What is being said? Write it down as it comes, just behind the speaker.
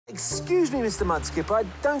Excuse me, Mr. Mudskipper, I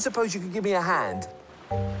don't suppose you could give me a hand?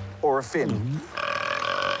 Or a fin?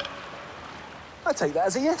 I take that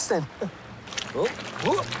as a yes, then. Oh,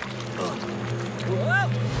 whoa. Whoa.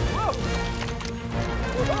 Whoa.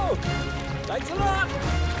 Whoa. Thanks a lot.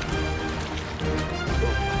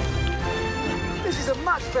 This is a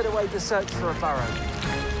much better way to search for a burrow.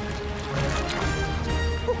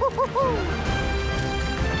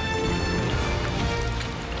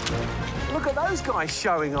 Look at those guys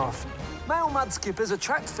showing off. Male mudskippers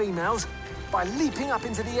attract females by leaping up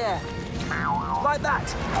into the air. Like that.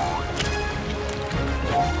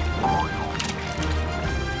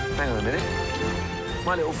 Hang on a minute.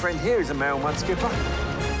 My little friend here is a male mudskipper.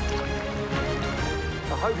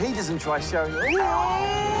 I hope he doesn't try showing off.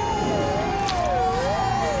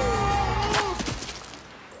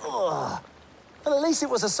 Oh. Well, at least it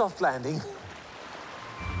was a soft landing.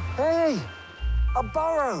 Hey! A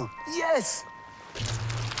burrow, yes!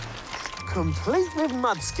 Complete with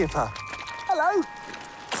Mudskipper. Hello.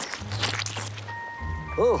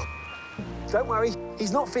 Oh, don't worry,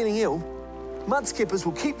 he's not feeling ill. Mudskippers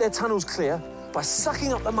will keep their tunnels clear by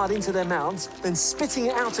sucking up the mud into their mouths, then spitting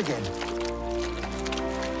it out again.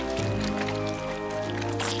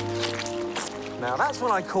 Now that's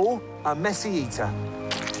what I call a messy eater.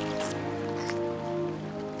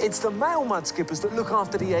 It's the male mudskippers that look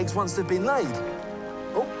after the eggs once they've been laid.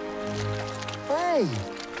 Oh, hey,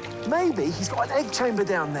 maybe he's got an egg chamber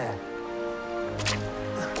down there.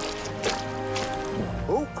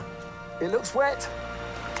 Oh, it looks wet.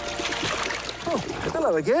 Oh,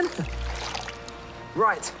 hello again.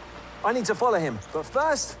 Right, I need to follow him, but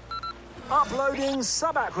first, uploading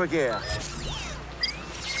sub-aqua gear.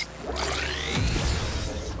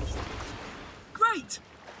 Great!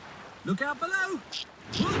 Look out below.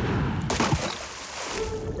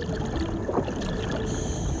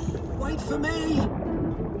 Wait for me!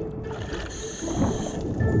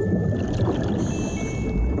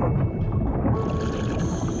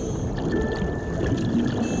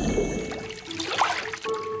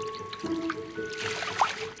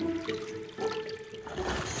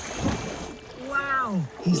 Wow!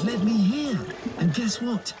 He's led me here. And guess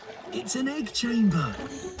what? It's an egg chamber.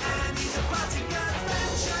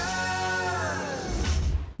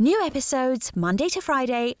 New episodes Monday to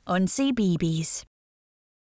Friday on CBeebies.